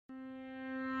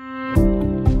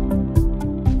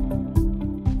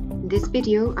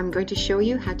video, I'm going to show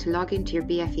you how to log into your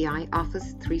BFEI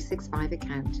Office 365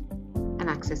 account and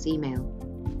access email.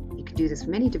 You can do this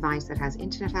from any device that has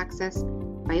internet access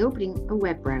by opening a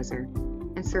web browser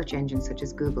and search engines such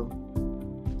as Google.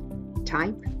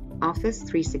 Type Office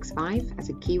 365 as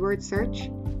a keyword search.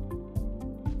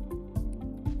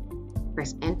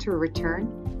 Press Enter or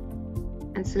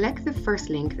Return and select the first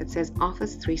link that says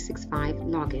Office 365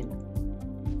 Login.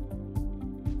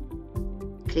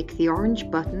 Click the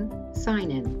orange button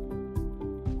Sign In.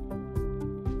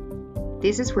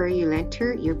 This is where you'll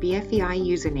enter your BFEI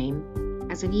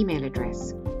username as an email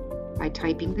address by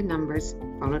typing the numbers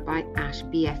followed by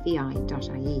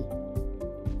 @bfei.ie.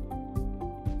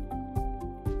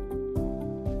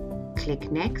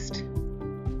 Click Next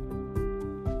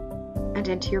and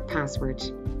enter your password.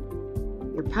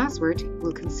 Your password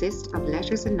will consist of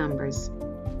letters and numbers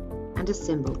and a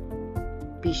symbol.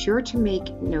 Be sure to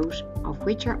make note of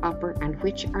which are upper and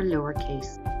which are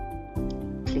lowercase.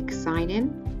 Click Sign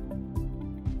In.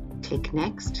 Click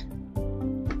Next.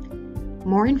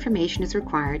 More information is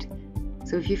required,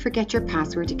 so if you forget your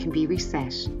password, it can be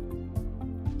reset.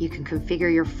 You can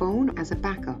configure your phone as a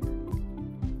backup.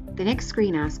 The next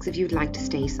screen asks if you'd like to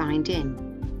stay signed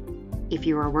in. If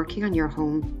you are working on your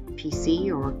home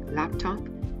PC or laptop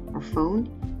or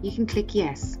phone, you can click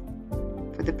Yes.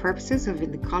 For the purposes of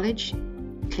in the college,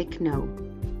 click No.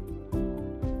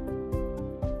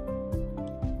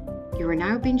 You are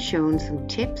now being shown some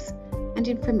tips and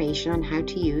information on how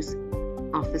to use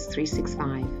Office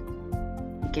 365.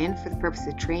 Again, for the purpose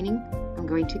of training, I'm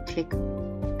going to click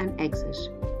and exit.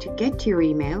 To get to your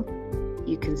email,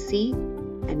 you can see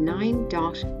a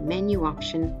 9-dot menu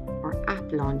option or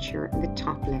app launcher in the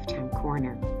top left-hand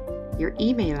corner. Your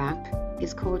email app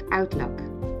is called Outlook,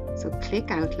 so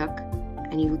click Outlook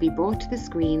and you will be brought to the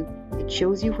screen that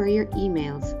shows you where your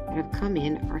emails that have come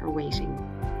in are awaiting.